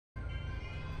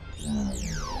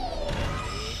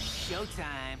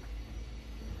Showtime.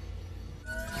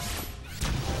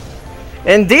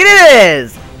 Indeed it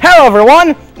is! Hello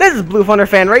everyone, this is Blue Thunder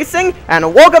Fan Racing,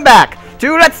 and welcome back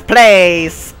to Let's Play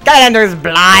Skylanders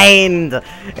Blind!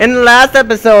 In the last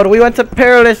episode, we went to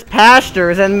Perilous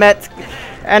Pastures and met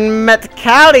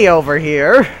Callie over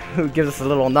here, who gives us a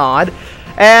little nod.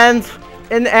 And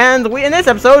in this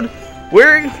episode,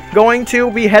 we're going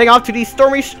to be heading off to the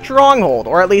Stormy Stronghold,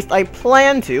 or at least I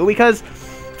plan to, because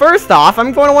first off,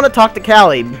 I'm going to want to talk to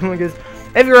Callie, because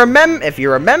if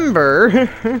you remember,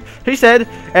 she said,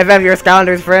 if any of your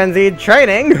Skylanders friends need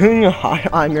training,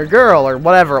 I'm your girl, or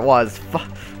whatever it was.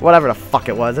 Whatever the fuck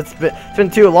it was. It's been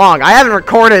too long. I haven't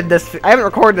recorded this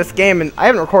game in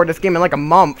like a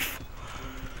month.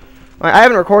 I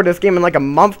haven't recorded this game in like a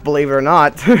month, believe it or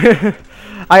not.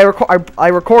 I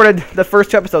recorded the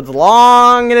first 2 episodes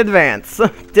long in advance.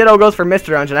 Ditto goes for Mr.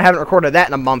 Dungeon. I haven't recorded that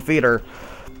in a month either.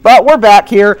 But we're back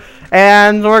here,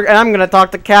 and I'm gonna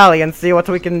talk to Callie and see what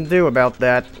we can do about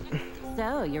that.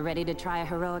 So, you're ready to try a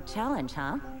heroic challenge,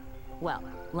 huh? Well,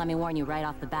 let me warn you right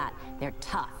off the bat, they're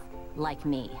tough, like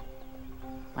me.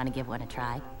 Wanna give one a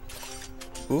try?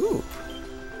 Ooh.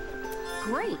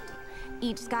 Great!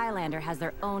 Each Skylander has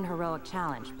their own heroic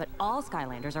challenge, but all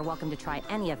Skylanders are welcome to try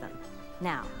any of them.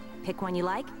 Now, pick one you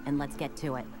like, and let's get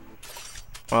to it.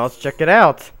 Well, let's check it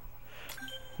out.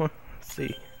 Let's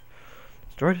see.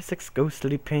 Destroy the 6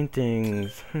 ghostly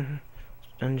paintings.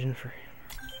 Dungeon for...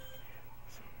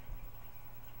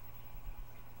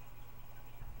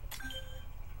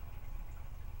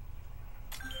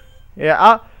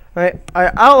 Yeah,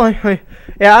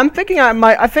 I'm thinking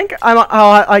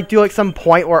I do like some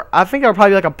point where I think I'll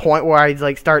probably like a point where I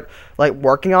like start like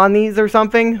working on these or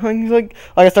something. Like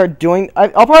I start doing. I'll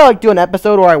probably like do an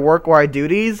episode where I do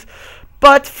these.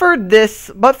 But for this,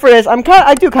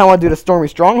 I do kind of want to do the Stormy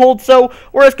Stronghold, so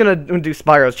we're just gonna do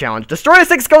Spyro's challenge. Destroy the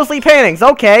 6 ghostly paintings.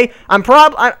 Okay, I'm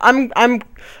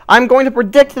going to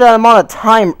predict that I'm on a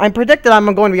time. I predict that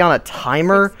I'm going to be on a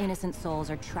timer. 6 innocent souls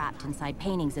are trapped inside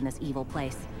paintings in this evil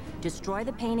place. Destroy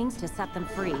the paintings to set them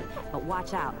free, but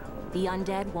watch out. The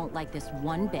undead won't like this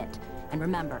one bit. And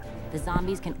remember, the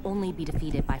zombies can only be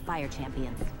defeated by fire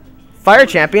champions. Fire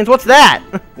champions? What's that?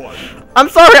 I'm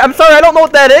sorry, I don't know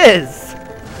what that is.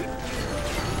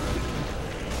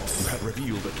 You have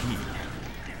revealed a key.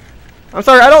 I'm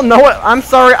sorry, I don't know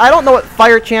what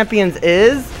fire champions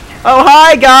is. Oh,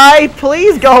 hi, guy.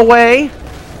 Please go away.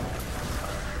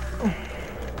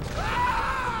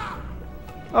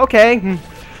 Okay.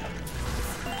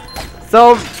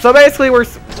 So basically we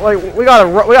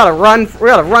gotta run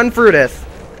through this.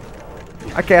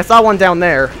 Okay, I saw one down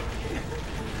there.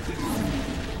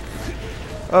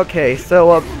 Okay,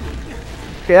 so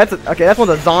that's one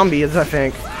of the zombies, I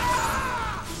think.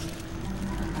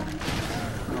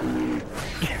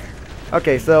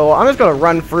 Okay, so I'm just gonna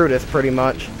run through this pretty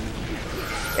much.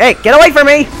 Hey, get away from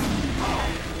me!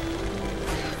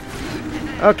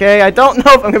 Okay, I don't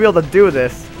know if I'm gonna be able to do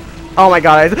this. Oh my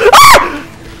god, ah!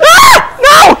 Ah!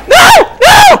 No! No!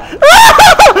 No!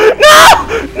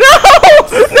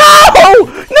 No!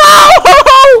 No!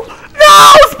 No!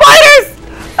 Spiders!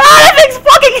 Ah, that thing's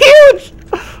fucking huge!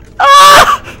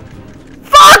 Ah!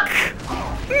 Fuck!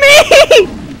 Me!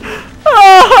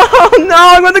 Oh no,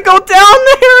 I'm gonna go down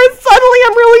there and suddenly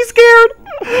I'm really scared!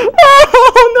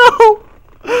 Oh no!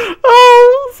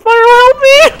 Oh, Spyro, help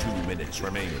me! 2 minutes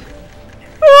remaining.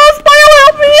 Oh, Spyro,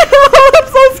 help me! Oh, I'm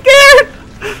so scared!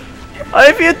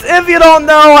 If you don't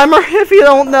know,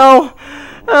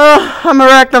 I'm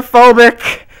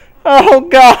arachnophobic. Oh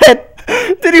god!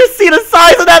 Did you see the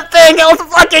size of that thing? It was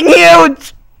fucking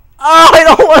huge! Oh, I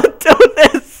don't want to do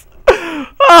this!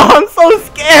 Oh, I'm so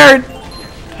scared!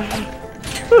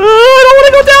 I don't want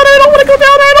to go down there! I don't want to go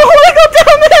down there! I don't want to go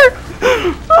down there!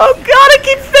 Oh god, I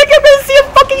keep thinking I'm gonna see a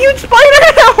fucking huge spider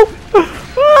now!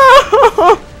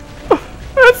 Oh,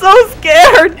 I'm so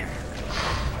scared!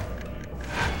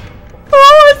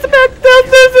 Oh, it's back down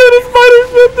there, the spider's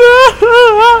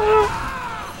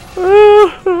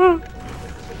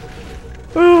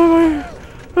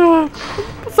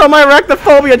So my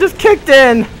arachnophobia just kicked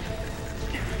in!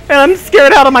 And I'm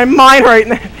scared out of my mind right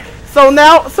now. So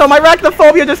my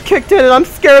arachnophobia just kicked in and I'm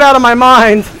scared out of my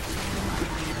mind.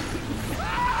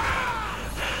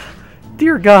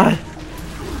 Dear God.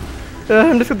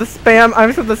 I'm just gonna spam.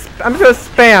 I'm just gonna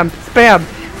spam.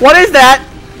 What is that?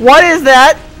 What is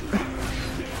that?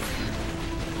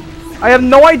 I have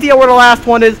no idea where the last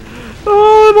one is.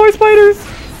 Oh, more spiders.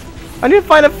 I need to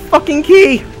find a fucking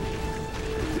key.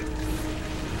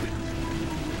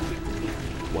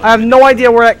 I have no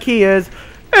idea where that key is.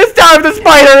 It's time for the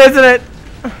spider, isn't it?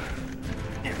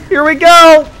 Here we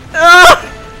go.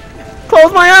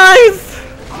 Close my eyes!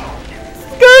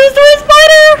 Go destroy a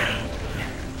spider!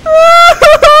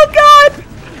 Oh god!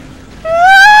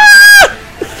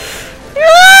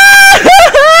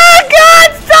 God,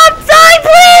 stop dying,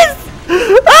 please!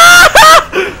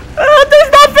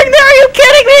 There's nothing there, are you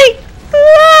kidding me?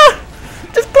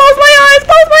 Just close my eyes,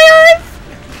 close my eyes!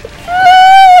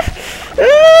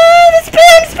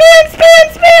 Spin!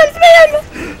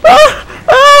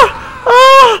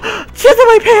 Shit in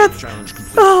my pants! Challenge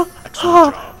complete. Excellent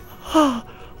job.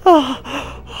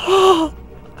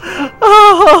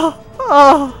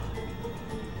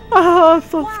 I'm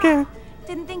so scared.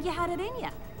 Didn't think you had it in you.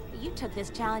 But you took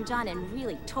this challenge on and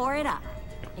really tore it up.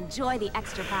 Enjoy the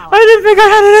extra power. I didn't think I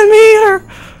had it in me either.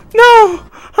 No,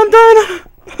 I'm done.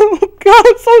 Oh god,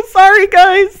 I'm so sorry,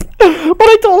 guys. But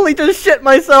I totally just shit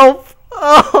myself.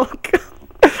 Oh god.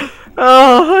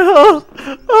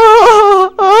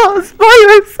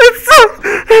 Spiders!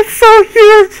 It's so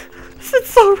huge! It's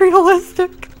so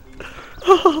realistic!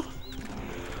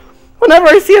 Whenever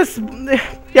I see a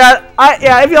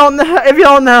if you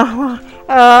don't know,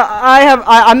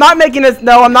 I'm not making this,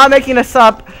 no, I'm not making this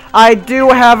up. I do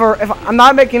have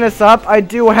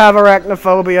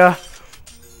arachnophobia.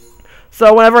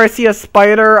 So whenever I see a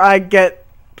spider,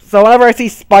 whenever I see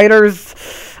spiders,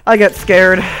 I get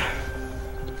scared.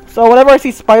 So whenever I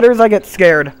see spiders, I get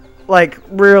scared. Like,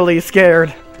 really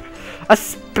scared.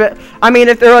 I mean,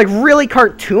 if they're like really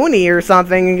cartoony or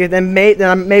something, then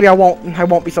maybe I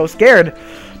won't be so scared.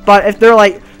 But if they're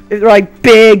like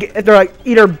big, if they're like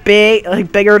either big,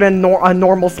 like bigger than a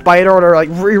normal spider, or they're like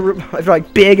if they're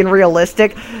like big and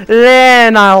realistic,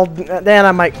 then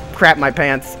I might crap my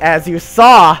pants, as you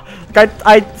saw. Like,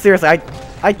 seriously,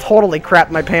 I totally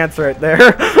crapped my pants right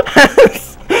there.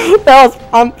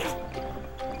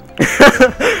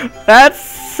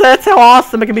 That's how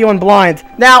awesome it can be when blind.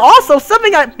 Now, also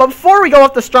something before we go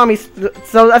off the stormy,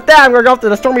 so at that I'm gonna go off to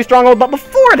the stormy stronghold. But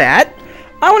before that,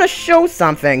 I want to show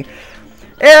something.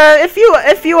 If you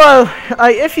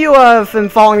have been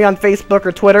following me on Facebook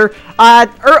or Twitter,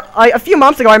 a few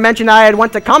months ago I mentioned I had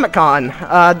went to Comic-Con.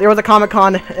 There was a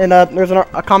Comic-Con there's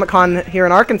a Comic-Con here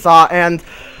in Arkansas, and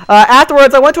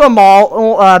afterwards I went to a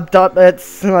mall.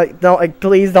 It's like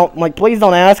please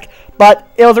don't ask. But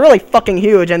it was really fucking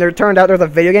huge, and it turned out there was a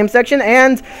video game section,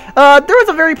 and there was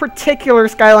a very particular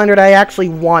Skylander that I actually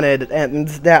wanted, and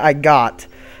that I got.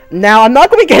 Now, I'm not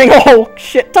going to be getting a whole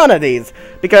shit ton of these,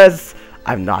 because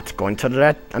I'm not going to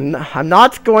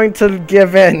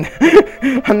give in.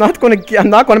 I'm not going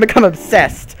to become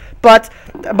obsessed. But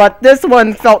this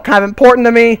one felt kind of important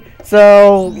to me,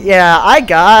 so yeah, I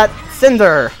got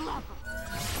Cinder.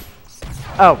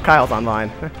 Oh, Kyle's online.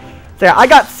 So yeah, I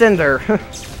got Cinder.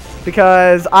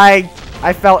 Because I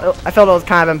felt it was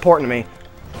kind of important to me.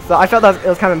 So I felt that it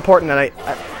was kind of important that I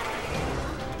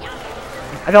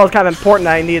felt it was kind of important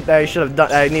that I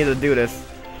needed to do this.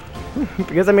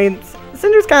 Because I mean,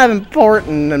 Cinder's kind of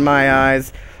important in my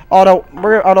eyes. Although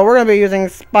we're gonna be using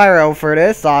Spyro for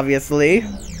this, obviously.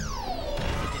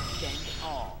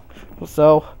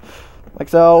 So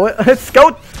let's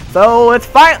go. So it's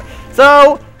fine.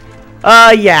 So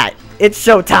yeah, it's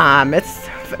showtime.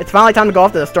 It's finally time to go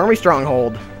off to the Stormy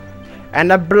Stronghold.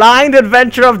 And the blind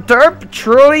adventure of Derp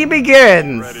truly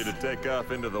begins! Ready to take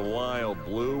off into the wild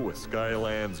blue with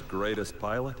Skyland's greatest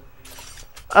pilot?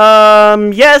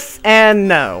 Yes and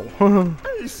no.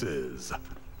 Aces!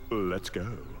 Let's go.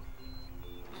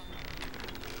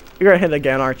 You're gonna hit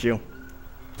again, aren't you?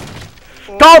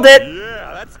 Called it!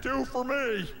 Yeah, that's 2 for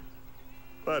me!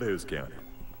 But who's counting?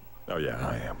 Oh yeah,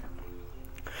 I am.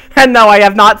 And no, I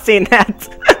have not seen that.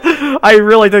 I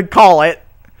really did call it.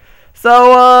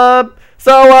 So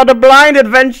the blind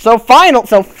adventure. So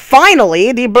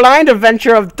finally, the blind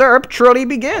adventure of Derp truly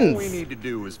begins. All we need to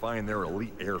do is find their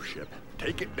elite airship,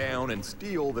 take it down, and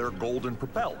steal their golden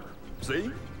propeller. See?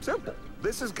 Simple.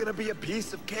 This is gonna be a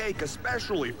piece of cake,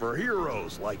 especially for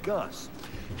heroes like us.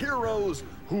 Heroes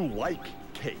who like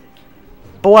cake.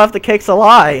 But what if the cake's a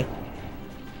lie?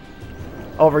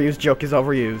 Overused joke is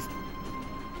overused.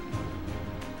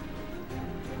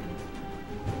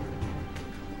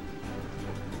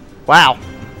 Wow.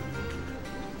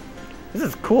 This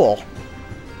is cool.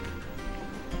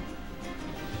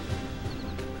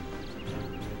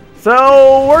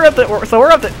 So we're probably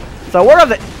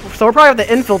have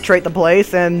to infiltrate the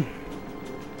place, and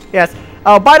yes.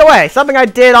 Oh, by the way, something I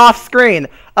did off screen.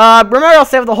 Remember I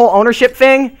saved the whole ownership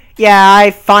thing? Yeah,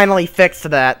 I finally fixed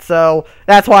that. So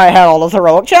that's why I had all those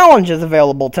heroic challenges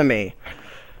available to me.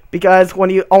 Because when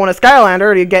you own a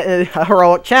Skylander, you get a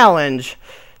heroic challenge.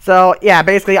 So yeah,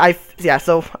 basically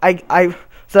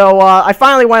So, I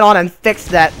finally went on and fixed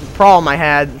that problem I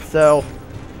had, so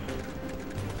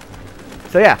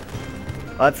yeah.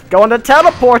 Let's go on the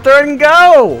teleporter and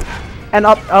go! And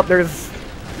up, there's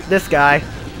this guy.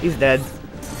 He's dead.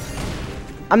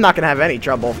 I'm not gonna have any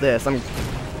trouble with this.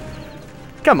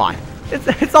 Come on. It's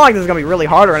not like this is gonna be really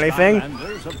hard or anything.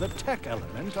 Skylanders of the tech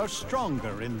element are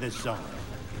stronger in this zone.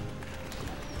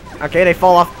 Okay, they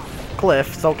fall off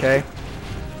cliffs. Okay.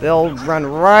 They'll run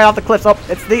right off the cliffs. Oh,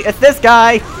 it's this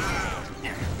guy.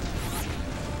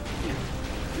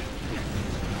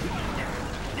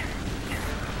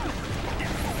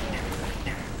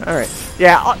 All right.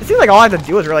 Yeah, it seems like all I have to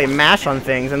do is really mash on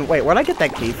things. And wait, where'd I get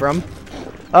that key from?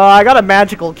 I got a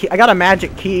magical key. I got a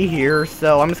magic key here,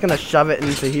 so I'm just gonna shove it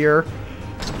into here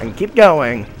and keep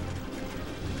going.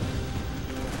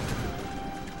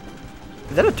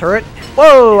 Is that a turret?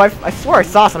 Whoa! I swear I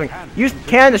saw something. Use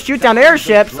cannon to shoot down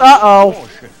airships. Uh-oh.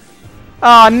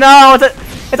 Oh no!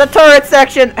 It's a turret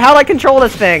section. How do I control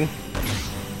this thing?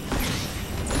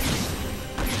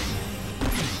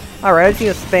 All right, I just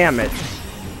need to spam it.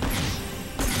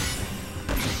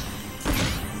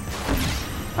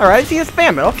 All right, I just need to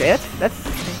spam it. Okay, that's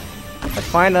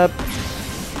fine.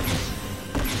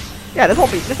 Yeah, this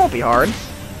won't be hard.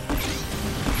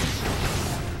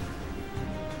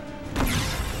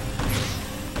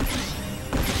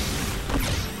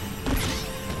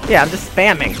 Yeah, I'm just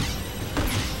spamming.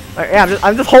 Yeah,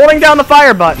 I'm just holding down the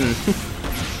fire button.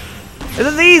 This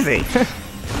is easy.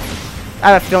 I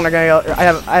have a feeling they're gonna go. I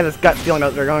have this gut feeling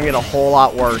that they're gonna get a whole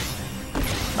lot worse.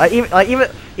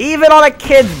 Even on a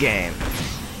kids game.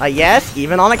 Yes,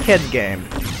 even on a kids game.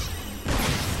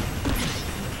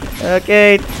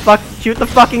 Okay, shoot the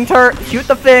fucking turret. Shoot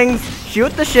the things.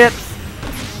 Shoot the ships.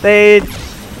 They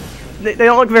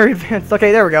don't look very advanced.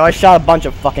 Okay, there we go. I shot a bunch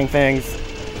of fucking things.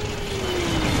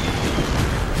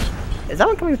 Is that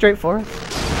one coming straight for us?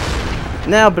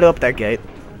 Now blew up that gate.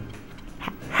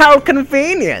 How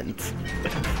convenient!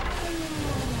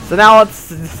 So now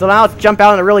let's jump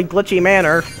out in a really glitchy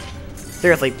manner.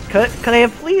 Seriously, could they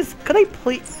please?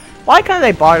 Why couldn't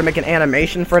they bother to make an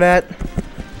animation for that?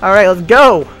 All right, let's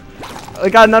go.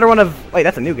 We got another one of. Wait,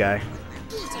 that's a new guy.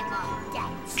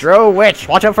 Dro Witch,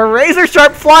 watch out for razor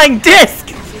sharp flying disc!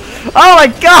 Oh my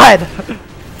god!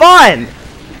 Fun!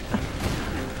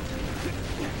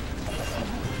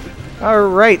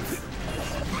 Alright.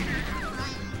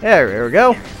 There we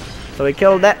go. So we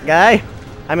killed that guy.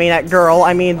 I mean that girl.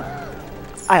 I mean,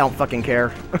 I don't fucking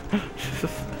care.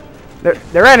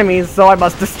 They're enemies, so I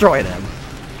must destroy them.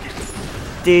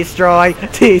 Destroy.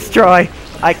 Destroy.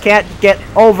 I can't get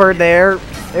over there.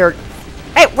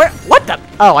 Hey, what the?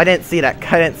 Oh, I didn't see that.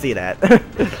 I didn't see that.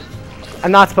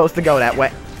 I'm not supposed to go that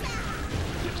way.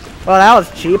 Well, that was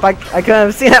cheap. I couldn't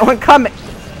have seen that one coming.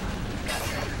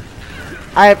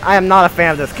 I am not a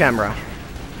fan of this camera.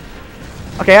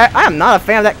 Okay, I am not a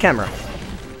fan of that camera.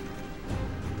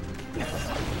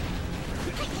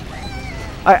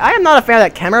 I am not a fan of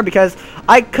that camera because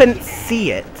I couldn't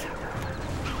see it.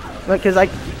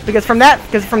 Because from that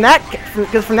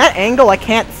angle I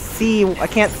can't see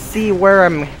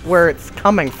where it's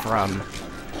coming from.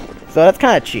 So that's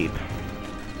kind of cheap.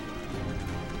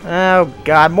 Oh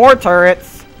god, more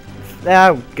turrets.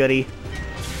 Oh goody.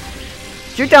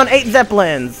 Shoot down 8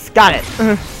 zeppelins. Got it.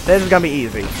 This is gonna be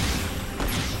easy.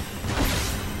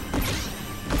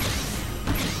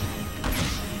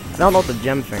 I don't know what the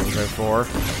gem things are for.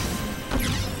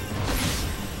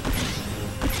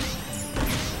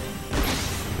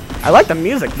 I like the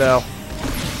music though.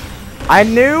 I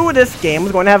knew this game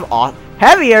was going to have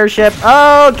heavy airship.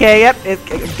 Okay, yep,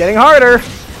 it's getting harder.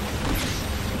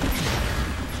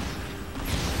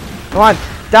 Come on,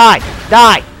 die.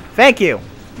 Thank you.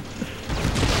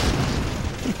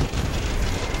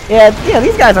 Yeah,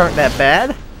 these guys aren't that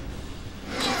bad.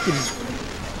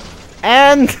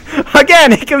 And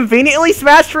again, he conveniently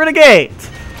smashed through the gate.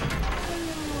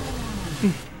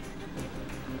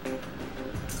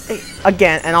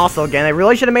 Again, I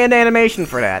really should have made an animation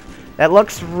for that. That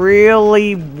looks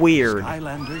really weird.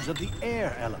 Skylanders of the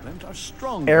air element are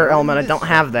stronger. Air element, I don't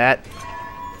have that.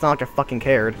 It's not like I fucking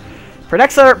cared.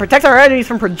 Protects our enemies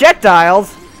from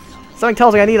projectiles. Something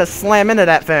tells me I need to slam into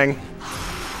that thing.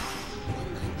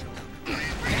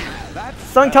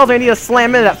 Something tells me I need to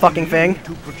slam into that fucking thing.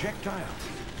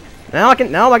 Now I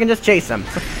can just chase him.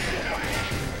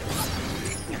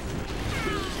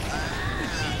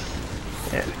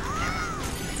 Yeah.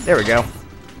 There we go.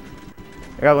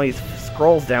 I got one of these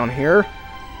scrolls down here.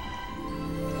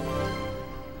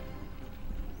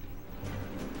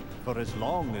 For as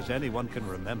long as anyone can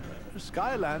remember,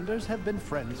 Skylanders have been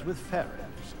friends with fairies.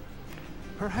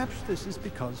 Perhaps this is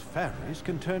because fairies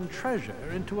can turn treasure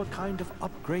into a kind of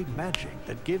upgrade magic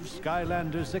that gives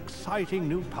Skylanders exciting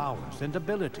new powers and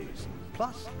abilities,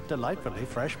 plus delightfully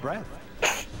fresh breath.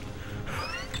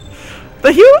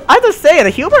 I just say,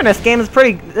 the humor in this game is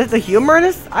pretty... The humor in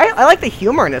this... I like the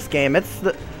humor in this game. It's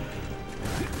the...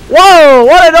 Whoa!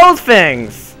 What are those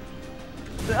things?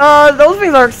 Those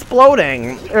things are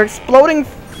exploding. They're exploding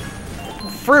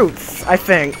fruits, I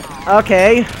think.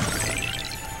 Okay.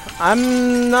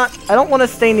 I'm not... I don't want to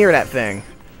stay near that thing.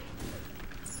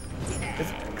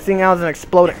 Seeing how it's an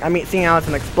exploding... I mean, seeing how it's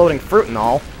an exploding fruit and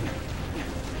all.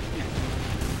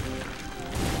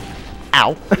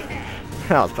 Ow.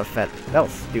 That was pathetic. That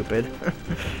was stupid.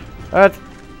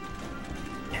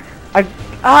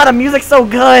 The music's so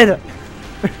good!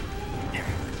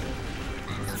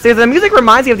 See, the music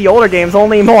reminds me of the older games,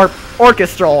 only more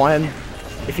orchestral, and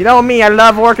if you know me, I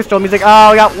love orchestral music.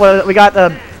 Oh, we got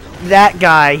that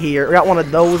guy here. We got one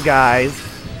of those guys.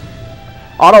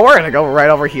 Although we're gonna go right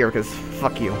over here, because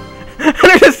fuck you.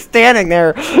 They're just standing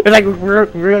there. They're like...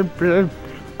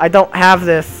 I don't have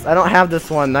this. I don't have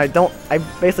this one. I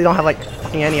basically don't have, like,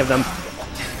 fucking any of them.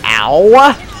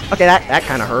 Ow! Okay, that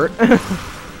kind of hurt.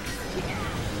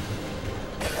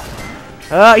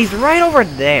 He's right over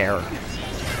there.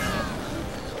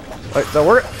 Right,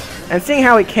 so and seeing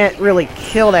how we can't really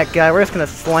kill that guy, we're just gonna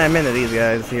slam into these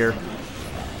guys here.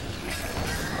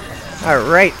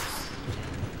 Alright.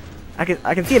 I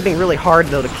can see it being really hard,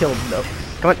 though, to kill, though.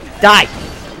 Come on, die!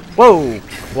 Whoa!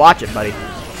 Watch it, buddy.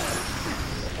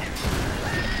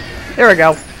 There we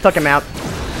go. Took him out.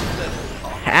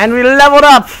 And we leveled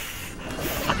up!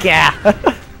 Fuck yeah!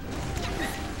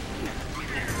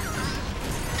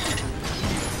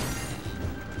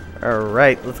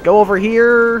 Alright, let's go over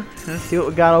here. Let's see what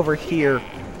we got over here.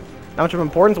 Not much of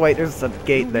importance. Wait, there's a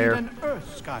gate there.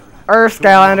 Earth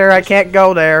Skylander, I can't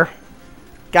go there.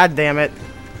 God damn it.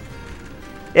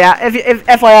 Yeah, if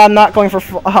FYI, I'm not going for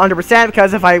 100%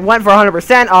 because if I went for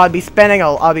 100%, I'd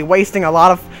be wasting a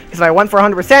lot of. If I went for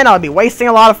 100%, I'd be wasting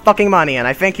a lot of fucking money, and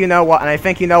I think you know what. And I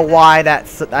think you know why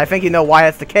that's. I think you know why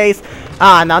that's the case.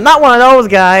 Now I'm not one of those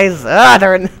guys.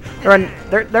 They're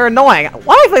annoying.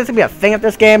 Why do I think this to be a thing at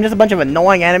this game? Just a bunch of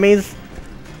annoying enemies,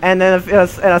 and then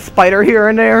a spider here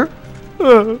and there.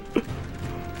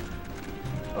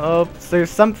 Oh, so there's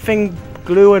something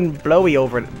glue and blowy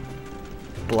over it.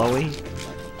 Blowy?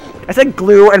 I said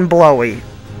glue and blowy.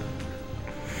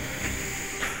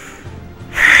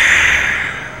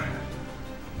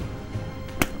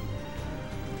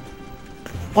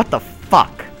 What the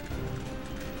fuck?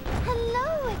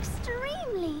 Hello,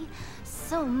 extremely.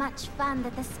 So much fun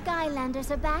that the Skylanders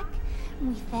are back.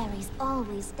 We fairies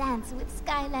always dance with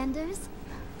Skylanders.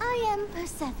 I am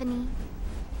Persephone.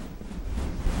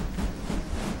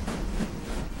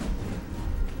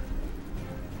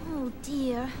 Oh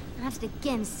dear, not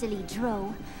again, silly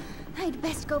Dro. I'd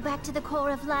best go back to the core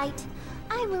of light.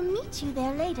 I will meet you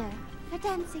there later for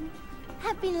dancing.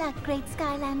 Happy luck, great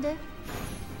Skylander.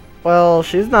 Well,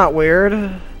 she's not weird.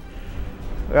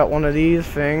 We got one of these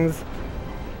things.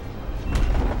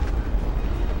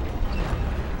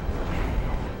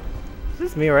 Is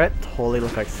this me or that totally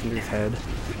look like Cinder's head?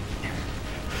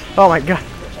 Oh my god.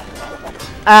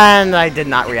 And I did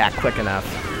not react quick enough.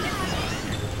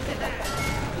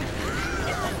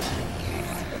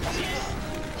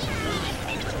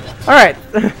 Alright.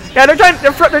 Yeah, they're trying,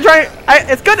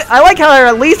 it's good, I like how they're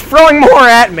at least throwing more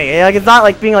at me. Like, it's not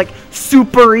like being like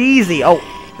super easy. Oh,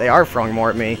 they are throwing more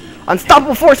at me.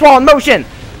 Unstoppable force wall in motion!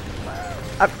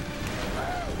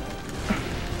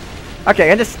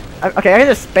 Okay, I can just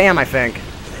spam, I think.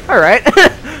 Alright.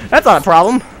 That's not a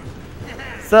problem.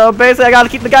 So basically I gotta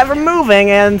keep the guy from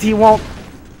moving and he won't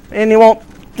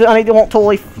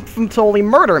totally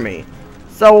murder me.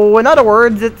 So in other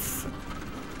words,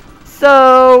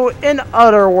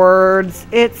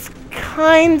 it's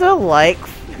kinda like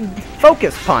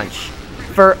Focus Punch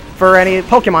for any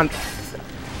Pokemon.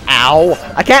 Ow!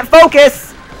 I can't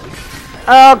focus!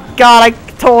 Oh god,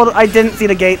 I didn't see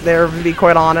the gate there, to be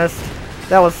quite honest.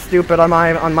 That was stupid on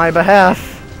my behalf.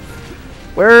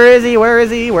 Where is he? Where is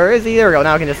he? Where is he? There we go.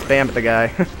 Now I can just spam at the guy.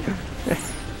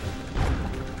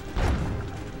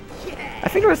 I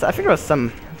think there was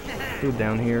some food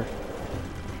down here.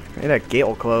 Maybe that gate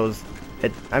will close.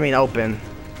 Open.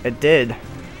 It did.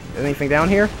 Anything down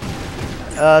here?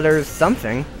 There's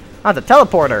something. Oh, it's a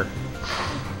teleporter.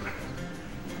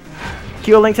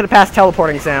 Cue a Link to the Past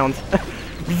teleporting sound.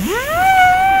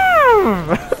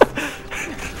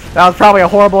 That was probably a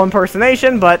horrible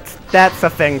impersonation, but that's a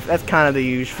thing. That's kind of the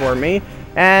usual for me.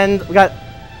 And we got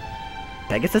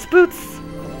Pegasus boots.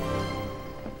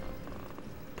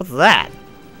 What's that?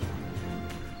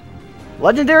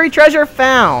 Legendary treasure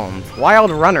found. Wild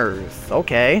runners.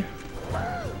 Okay.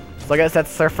 So I guess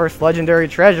that's their first legendary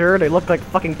treasure. They look like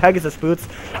fucking Pegasus boots.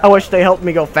 I wish they helped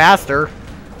me go faster.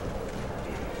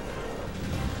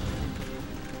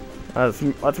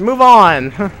 Let's move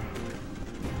on.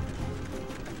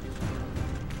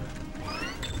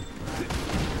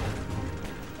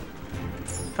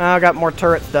 I got more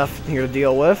turret stuff here to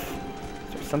deal with.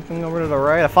 Is there something over to the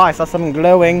right? I thought I saw something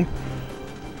glowing.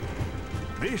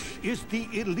 This is the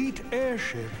elite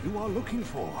airship you are looking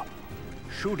for.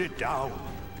 Shoot it down.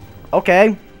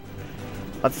 Okay.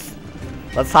 Let's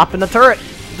hop in the turret.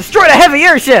 Destroy the heavy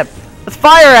airship! Let's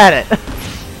fire at it!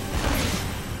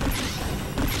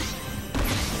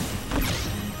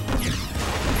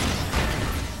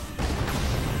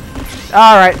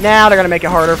 Alright, now they're gonna make it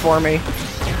harder for me.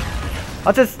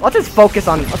 Let's just focus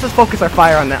our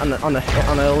fire on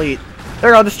the elite. There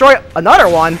we go, destroy another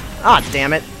one. Ah,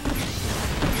 damn it.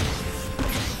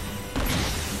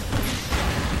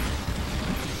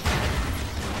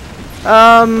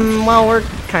 Well, we're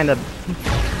kind of...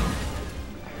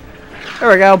 There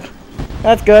we go.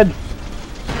 That's good.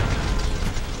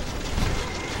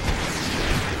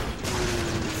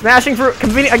 Smashing through...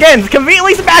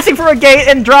 conveniently smashing through a gate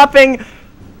and dropping...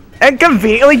 And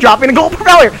conveniently dropping a gold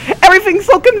propeller. Everything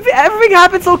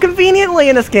happens so conveniently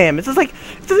in this game. It's just like...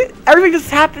 everything just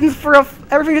happens for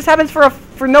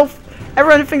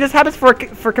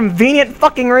convenient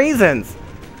fucking reasons.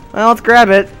 Well, let's grab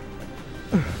it.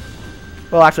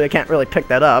 Well, actually, I can't really pick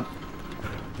that up.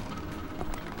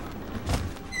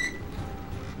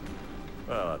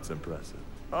 Well, that's impressive.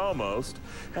 Almost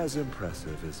as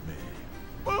impressive as me.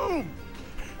 Boom!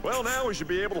 Well, now we should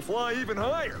be able to fly even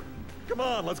higher. Come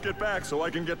on, let's get back so I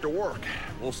can get to work.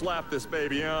 We'll slap this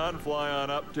baby on, fly on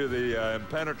up to the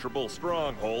impenetrable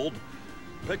stronghold,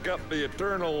 pick up the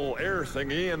eternal air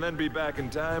thingy, and then be back in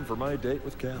time for my date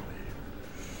with Callie.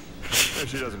 If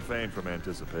she doesn't faint from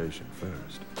anticipation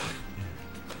first.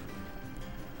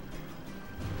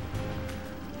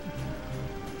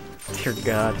 Dear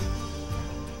God.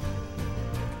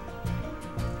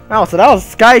 Oh, so that was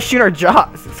Sky Schooner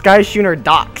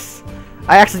Docks.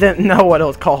 I actually didn't know what it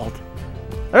was called.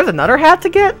 There's another hat to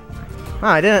get? Oh,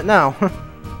 I didn't know.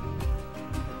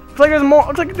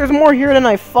 Looks like there's more here than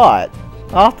I thought.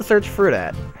 I'll have to search through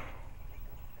that.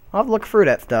 I'll have to look through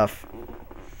that stuff.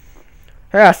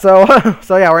 Yeah, so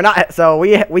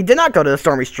yeah, we did not go to the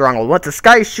Stormy Stronghold. We went to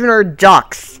Sky Schooner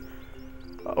Docks.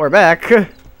 We're back.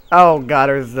 Oh God,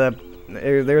 there's a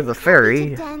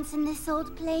ferry. To dance in this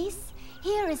old place.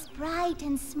 Here is bright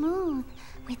and smooth,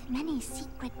 with many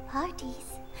secret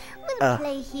parties. We'll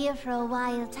play here for a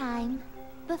while time.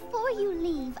 Before you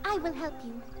leave, I will help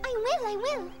you.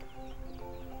 I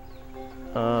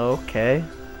will. Okay.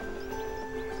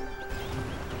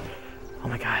 Oh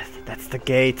my God, that's the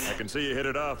gate. I can see you hit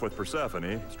it off with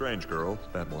Persephone. Strange girl,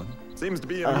 that one. Seems to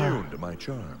be immune to my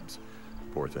charms.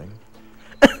 Poor thing.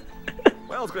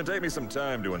 Well, it's gonna take me some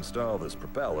time to install this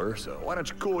propeller, so why don't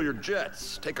you cool your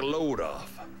jets? Take a load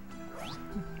off.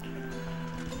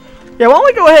 Yeah, why don't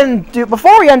we go ahead and do...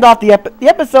 Before we end off the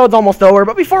episode's almost over,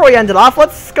 but before we end it off,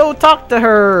 let's go talk to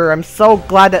her. I'm so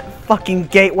glad that fucking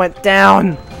gate went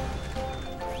down.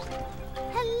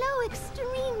 Hello,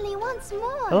 Extremely, once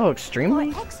more. Hello,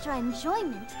 Extremely? For extra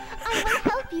enjoyment, I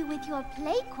will help you with your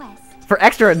play quest. For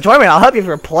extra enjoyment, I'll help you with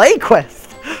your play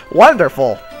quest.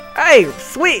 Wonderful. Hey,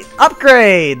 sweet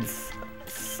upgrades.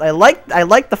 I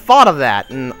like the thought of that,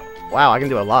 and wow, I can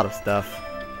do a lot of stuff.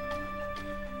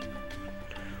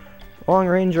 Long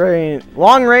range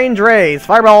rays,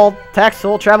 fireball, attacks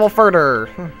will travel further.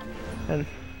 And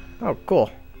oh,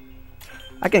 cool.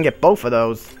 I can get both of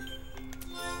those.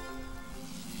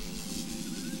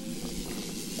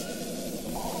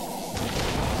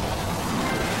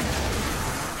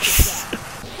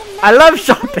 I love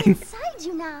shopping.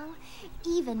 You now.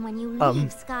 Even when you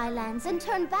leave Skylands and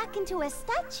turn back into a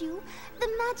statue, the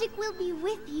magic will be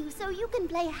with you so you can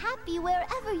play happy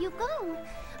wherever you go.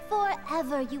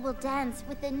 Forever you will dance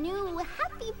with the new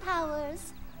happy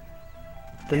powers.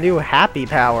 The new happy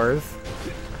powers?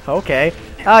 Okay.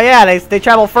 Oh yeah, they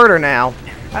travel further now.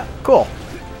 Cool.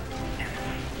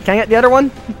 Can I get the other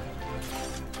one?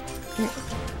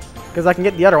 Because I can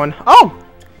get the other one. Oh!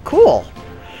 Cool!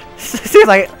 Seems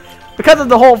like... Because of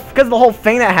the whole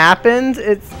thing that happened,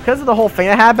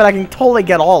 I can totally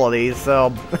get all of these,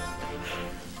 so...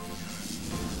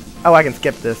 Oh, I can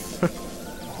skip this.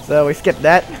 So we skip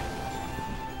that.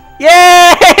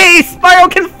 Yay! Spyro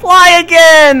can fly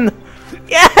again!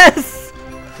 Yes!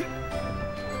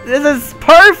 This is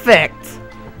perfect!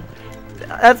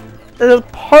 This is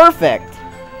perfect!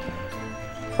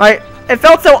 Alright, It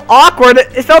felt so awkward.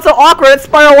 It felt so awkward that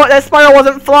Spyro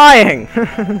wasn't flying.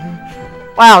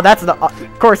 Wow, that's the.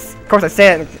 Of course I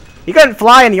say it. He couldn't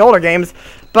fly in the older games,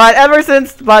 but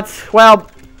well,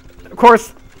 of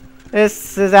course,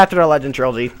 this is after the Legend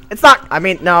trilogy. It's not. I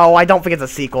mean, no, I don't think it's a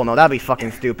sequel. No, that'd be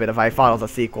fucking stupid if I thought it was a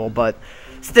sequel. But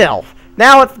still,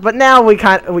 now we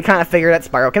kind of figured that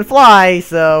Spyro can fly,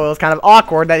 so it was kind of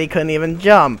awkward that he couldn't even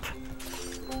jump.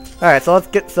 All right, so let's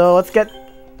get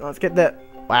that.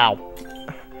 Wow.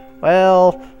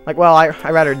 Well,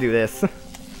 I'd rather do this.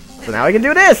 So now we can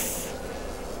do this.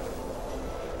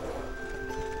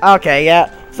 Okay,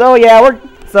 yeah. So yeah, we're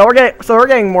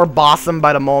getting more bossum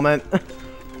by the moment.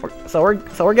 So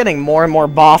we're getting more and more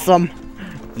bossum.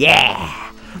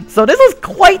 Yeah. So this was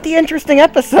quite the interesting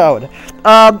episode.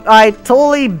 I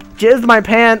totally jizzed my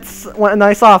pants when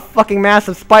I saw a fucking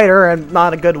massive spider, and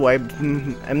not in a good way.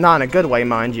 And not in a good way,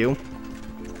 mind you.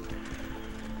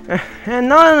 And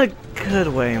not in a good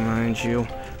way, mind you.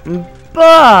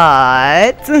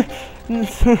 But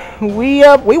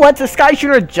we went to Sky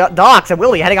Schooner Docks, and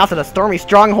we'll be heading off to the Stormy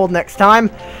Stronghold next time.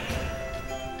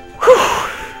 Whew.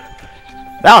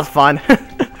 That was fun.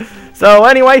 So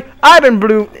anyway, I've been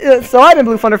Blue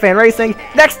Thunder Fan Racing.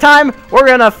 Next time, we're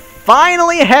gonna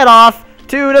finally head off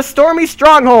to the Stormy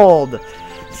Stronghold.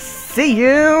 See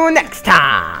you next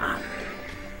time.